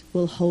hand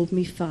will hold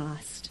me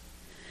fast.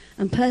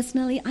 And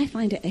personally, I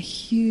find it a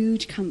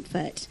huge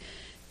comfort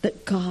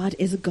that God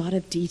is a God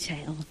of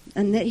detail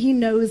and that he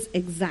knows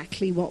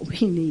exactly what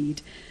we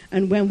need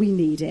and when we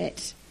need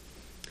it.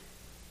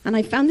 And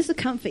I found this a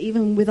comfort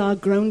even with our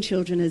grown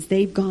children as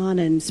they've gone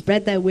and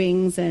spread their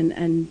wings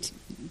and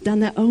done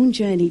their own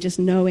journey, just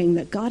knowing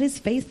that God is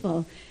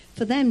faithful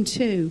for them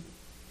too.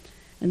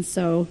 And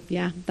so,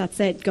 yeah, that's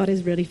it. God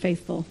is really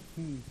faithful.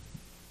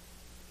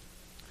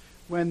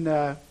 When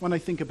I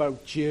think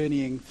about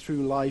journeying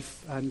through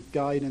life and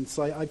guidance,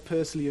 I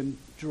personally am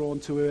drawn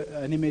to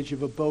an image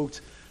of a boat.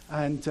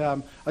 And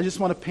I just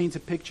want to paint a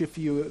picture for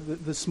you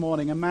this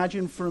morning.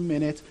 Imagine for a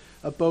minute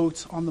a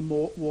boat on the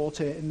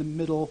water in the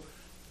middle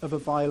of a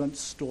violent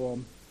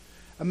storm.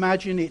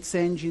 Imagine its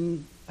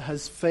engine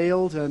has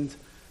failed and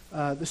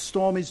the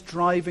storm is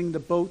driving the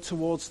boat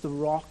towards the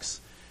rocks.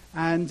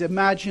 And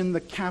imagine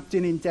the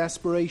captain in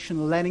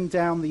desperation letting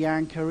down the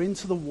anchor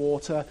into the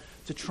water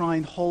to try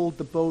and hold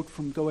the boat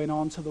from going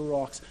onto the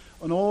rocks.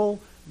 And all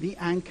the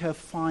anchor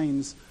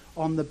finds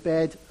on the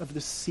bed of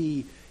the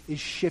sea is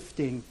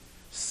shifting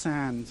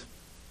sand.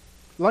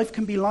 Life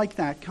can be like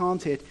that,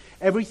 can't it?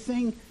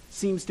 Everything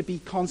seems to be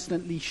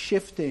constantly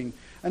shifting.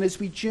 And as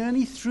we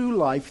journey through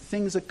life,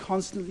 things are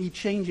constantly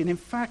changing. In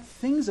fact,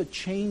 things are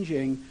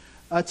changing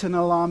at an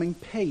alarming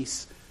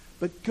pace.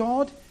 But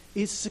God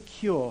is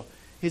secure.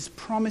 His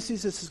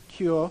promises are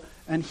secure,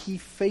 and he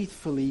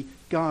faithfully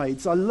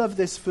guides. I love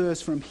this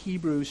verse from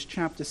Hebrews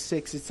chapter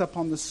 6. It's up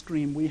on the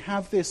screen. We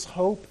have this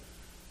hope.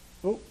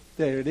 Oh,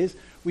 there it is.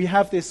 We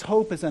have this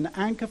hope as an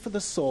anchor for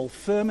the soul,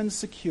 firm and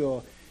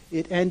secure.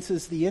 It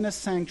enters the inner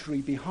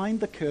sanctuary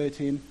behind the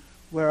curtain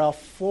where our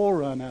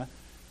forerunner,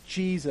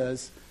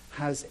 Jesus,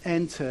 has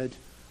entered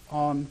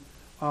on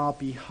our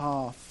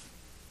behalf.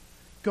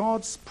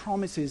 God's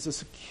promises are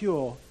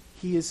secure.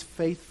 He is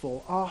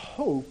faithful. Our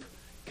hope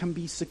can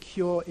be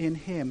secure in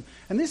him.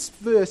 And this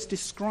verse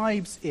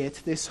describes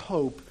it, this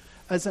hope,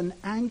 as an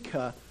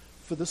anchor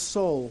for the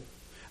soul.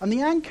 And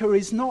the anchor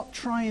is not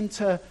trying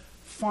to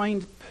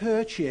find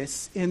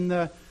purchase in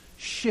the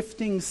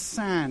shifting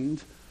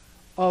sand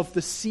of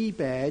the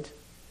seabed.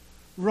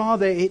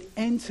 Rather, it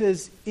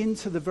enters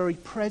into the very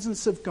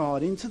presence of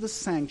God, into the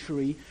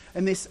sanctuary,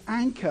 and this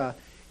anchor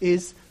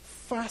is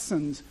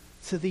fastened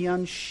to the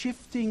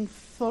unshifting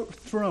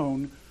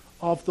throne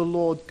of the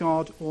Lord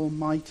God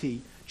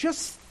Almighty.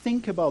 Just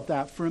think about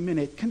that for a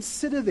minute.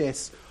 Consider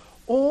this.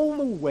 All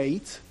the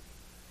weight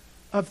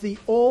of the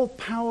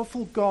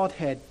all-powerful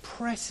Godhead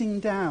pressing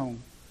down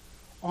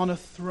on a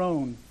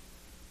throne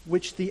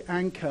which the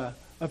anchor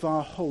of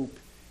our hope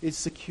is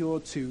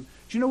secured to.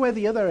 Do you know where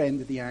the other end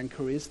of the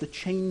anchor is? The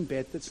chain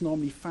bit that's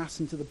normally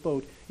fastened to the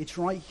boat. It's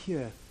right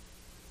here.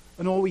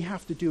 And all we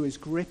have to do is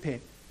grip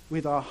it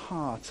with our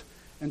heart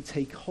and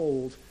take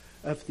hold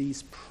of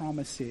these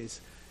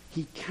promises.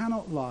 He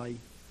cannot lie,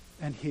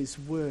 and his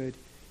word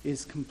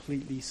is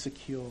completely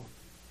secure.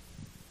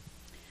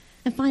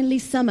 And finally,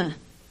 summer.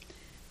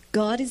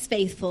 God is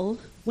faithful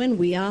when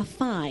we are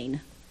fine.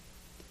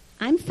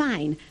 I'm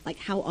fine. Like,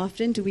 how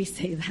often do we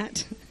say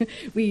that?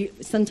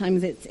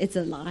 Sometimes it's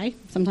a lie.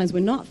 Sometimes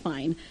we're not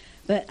fine.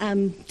 But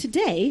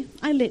today,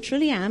 I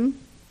literally am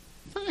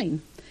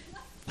fine.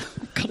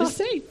 I've got to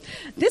say,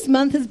 this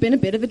month has been a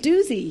bit of a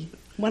doozy.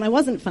 When I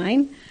wasn't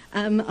fine,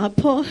 our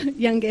poor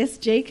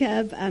youngest,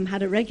 Jacob,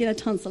 had a regular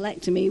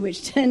tonsillectomy,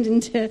 which turned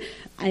into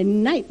a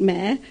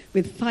nightmare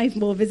with 5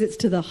 more visits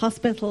to the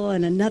hospital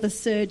and another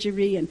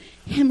surgery and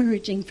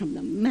hemorrhaging from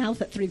the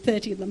mouth at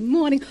 3:30 in the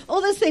morning.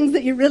 All those things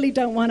that you really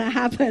don't want to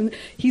happen.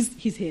 He's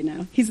here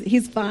now.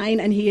 He's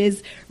fine, and he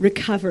is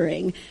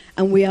recovering.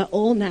 And we are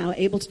all now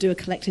able to do a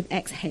collective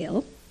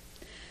exhale.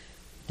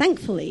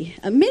 Thankfully,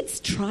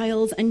 amidst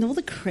trials and all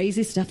the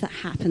crazy stuff that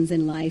happens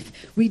in life,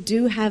 we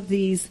do have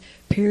these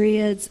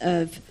periods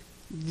of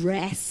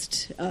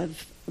rest,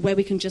 of where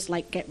we can just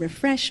like get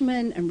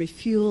refreshment and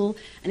refuel,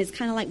 and it's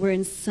kind of like we're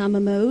in summer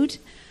mode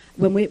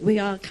when we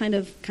are kind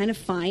of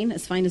fine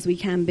as we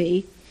can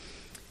be.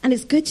 And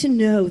it's good to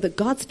know that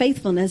God's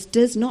faithfulness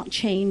does not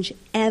change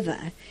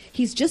ever.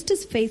 He's just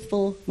as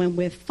faithful when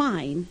we're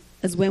fine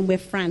as when we're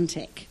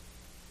frantic.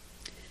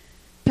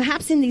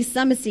 Perhaps in these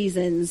summer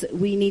seasons,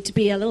 we need to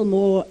be a little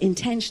more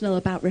intentional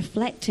about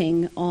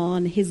reflecting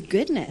on his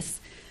goodness.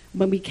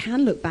 When we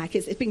can look back,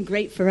 it's been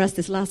great for us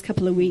this last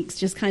couple of weeks,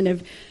 just kind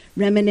of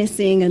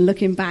reminiscing and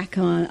looking back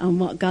on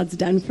what God's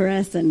done for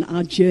us and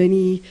our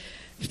journey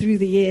through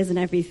the years and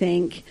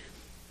everything.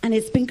 And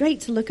it's been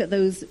great to look at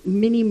those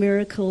mini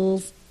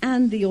miracles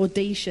and the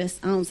audacious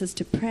answers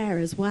to prayer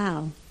as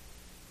well.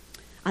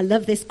 I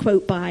love this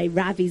quote by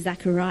Ravi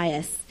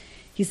Zacharias.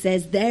 He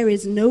says, "There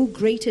is no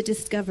greater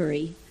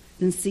discovery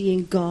than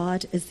seeing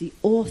God as the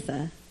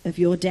author of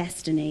your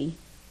destiny."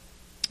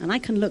 And I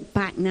can look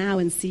back now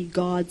and see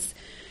God's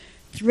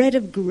thread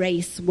of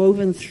grace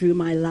woven through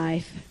my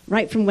life,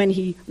 right from when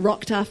he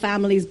rocked our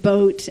family's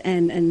boat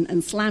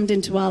and slammed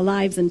into our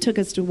lives and took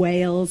us to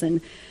Wales,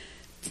 and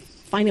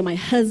finding my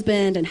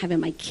husband and having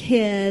my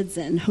kids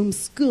and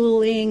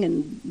homeschooling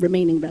and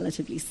remaining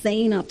relatively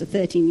sane after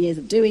 13 years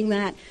of doing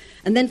that,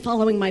 and then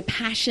following my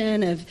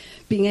passion of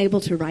being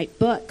able to write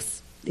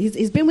books.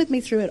 He's been with me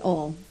through it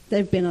all. There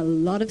have been a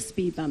lot of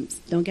speed bumps,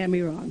 don't get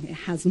me wrong. It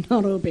has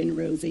not all been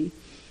rosy.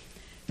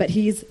 But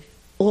he's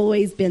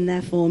always been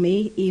there for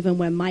me, even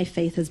when my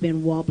faith has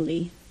been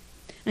wobbly.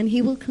 And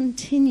he will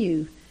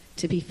continue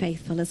to be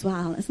faithful as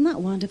well. Isn't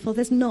that wonderful?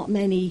 There's not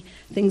many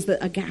things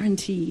that are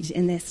guaranteed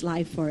in this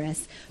life for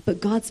us,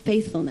 but God's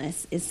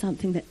faithfulness is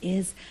something that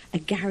is a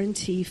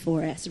guarantee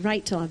for us,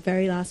 right to our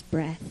very last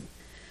breath.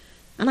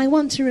 And I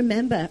want to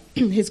remember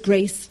his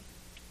grace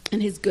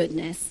and his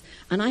goodness.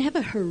 And I have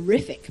a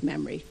horrific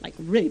memory, like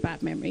really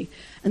bad memory.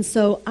 And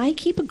so I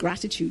keep a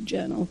gratitude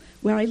journal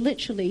where I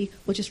literally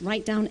will just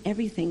write down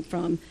everything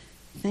from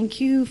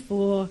thank you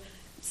for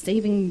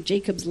saving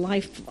Jacob's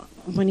life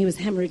when he was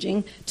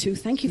hemorrhaging to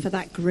thank you for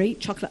that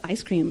great chocolate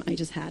ice cream I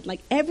just had.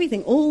 Like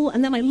everything, all,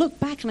 and then I look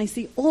back and I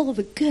see all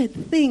the good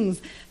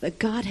things that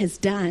God has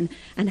done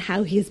and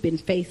how he has been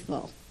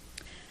faithful.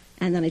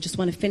 And then I just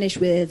want to finish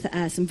with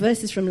some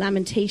verses from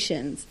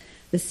Lamentations.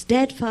 The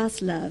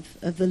steadfast love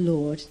of the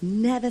Lord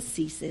never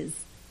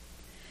ceases.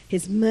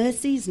 His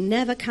mercies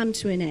never come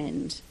to an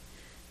end.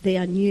 They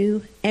are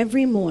new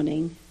every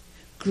morning.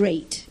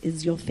 Great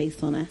is your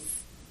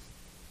faithfulness.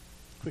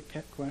 Quick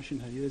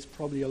question here. There's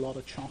probably a lot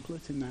of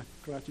chocolate in that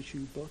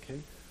gratitude book, eh?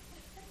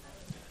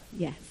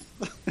 Yes.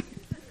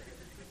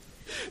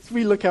 As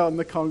we look out in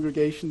the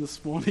congregation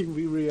this morning,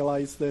 we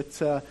realize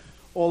that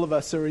all of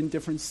us are in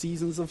different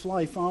seasons of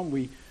life, aren't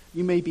we?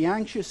 You may be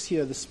anxious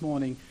here this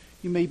morning.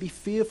 You may be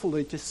fearful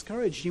or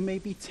discouraged. You may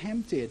be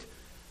tempted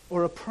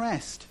or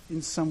oppressed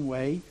in some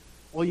way.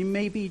 Or you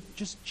may be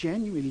just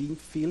genuinely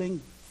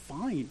feeling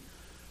fine.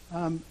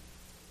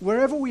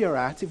 Wherever we are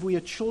at, if we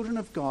are children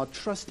of God,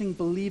 trusting,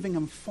 believing,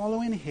 and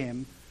following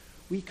him,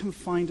 we can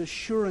find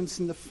assurance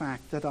in the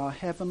fact that our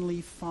Heavenly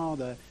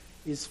Father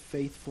is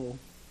faithful.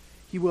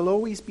 He will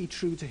always be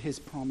true to his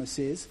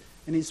promises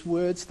and his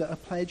words that are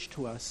pledged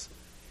to us.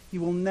 He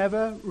will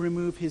never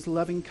remove his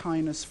loving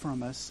kindness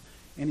from us,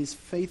 and his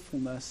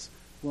faithfulness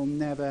will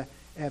never,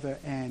 ever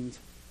end.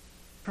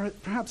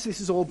 Perhaps this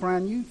is all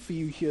brand new for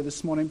you here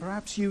this morning.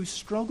 Perhaps you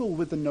struggle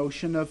with the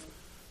notion of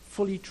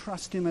fully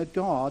trusting a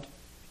God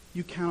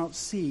you cannot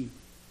see.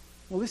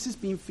 Well, this has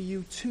been for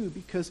you too,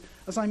 because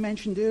as I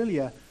mentioned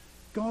earlier,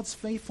 God's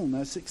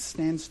faithfulness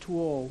extends to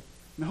all.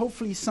 And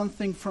hopefully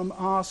something from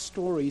our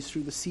stories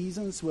through the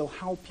seasons will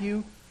help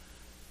you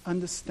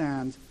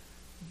understand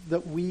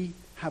that we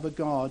have a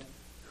God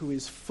who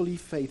is fully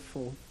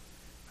faithful,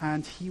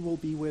 and he will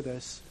be with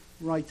us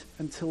right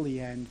until the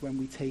end when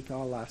we take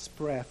our last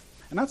breath.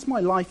 And that's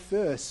my life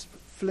verse,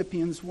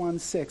 Philippians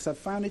 1:6. I've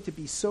found it to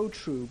be so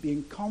true,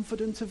 being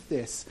confident of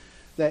this,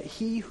 that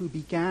he who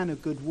began a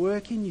good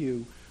work in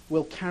you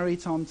will carry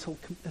it on till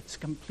its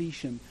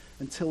completion,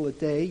 until the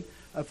day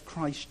of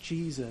Christ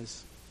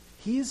Jesus.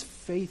 He is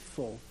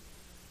faithful.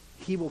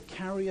 He will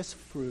carry us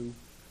through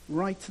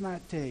right to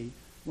that day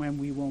when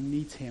we will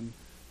meet him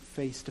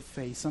face to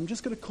face. I'm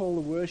just going to call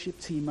the worship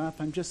team up.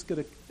 I'm just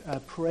going to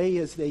pray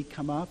as they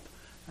come up.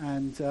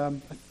 And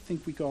I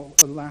think we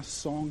got a last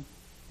song.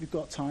 We've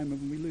got time,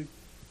 haven't we, Lou?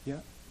 Yeah?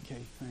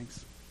 Okay,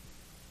 thanks.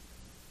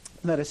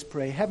 Let us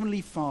pray.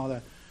 Heavenly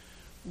Father,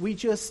 we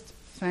just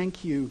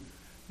thank you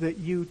that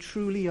you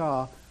truly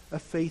are a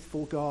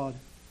faithful God.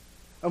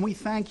 And we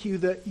thank you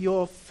that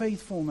your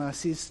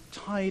faithfulness is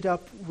tied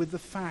up with the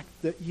fact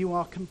that you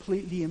are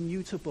completely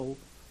immutable,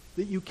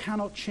 that you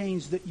cannot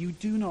change, that you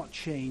do not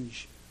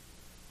change,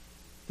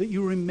 that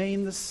you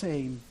remain the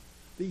same,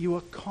 that you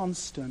are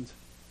constant.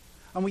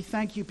 And we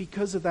thank you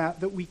because of that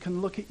we can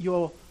look at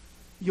your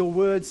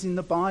words in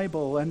the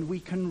Bible and we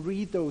can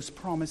read those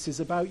promises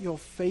about your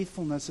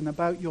faithfulness and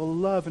about your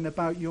love and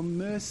about your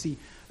mercy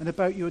and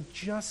about your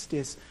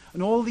justice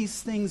and all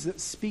these things that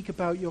speak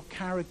about your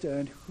character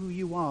and who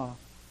you are.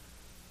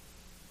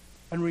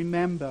 And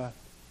remember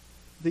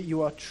that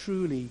you are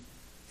truly,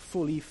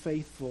 fully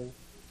faithful.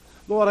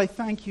 Lord, I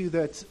thank you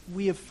that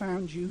we have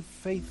found you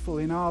faithful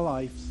in our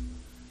lives,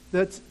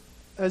 that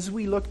as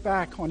we look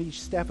back on each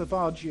step of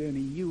our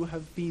journey, you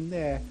have been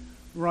there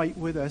right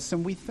with us.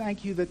 And we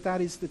thank you that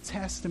that is the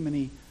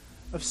testimony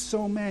of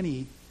so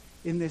many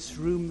in this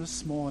room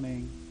this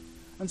morning.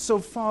 And so,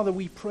 Father,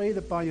 we pray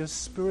that by your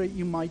Spirit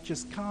you might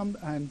just come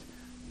and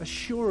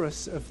assure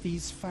us of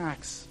these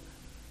facts,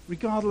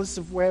 regardless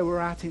of where we're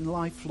at in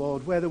life,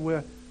 Lord, whether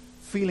we're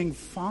feeling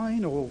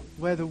fine or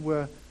whether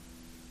we're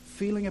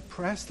feeling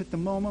oppressed at the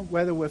moment,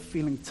 whether we're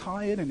feeling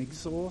tired and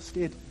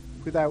exhausted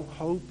without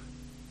hope.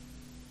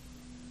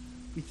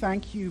 We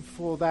thank you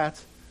for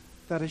that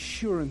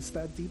assurance,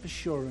 that deep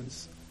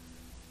assurance,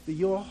 that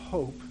your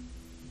hope,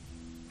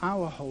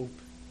 our hope,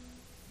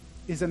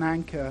 is an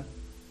anchor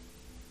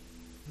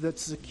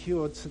that's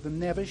secured to the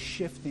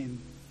never-shifting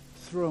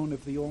throne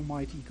of the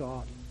Almighty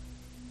God.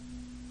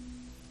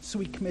 So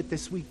we commit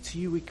this week to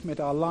you. We commit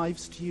our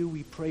lives to you.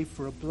 We pray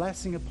for a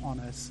blessing upon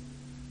us.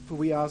 For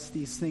we ask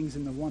these things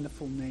in the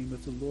wonderful name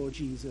of the Lord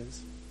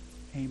Jesus.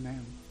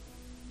 Amen.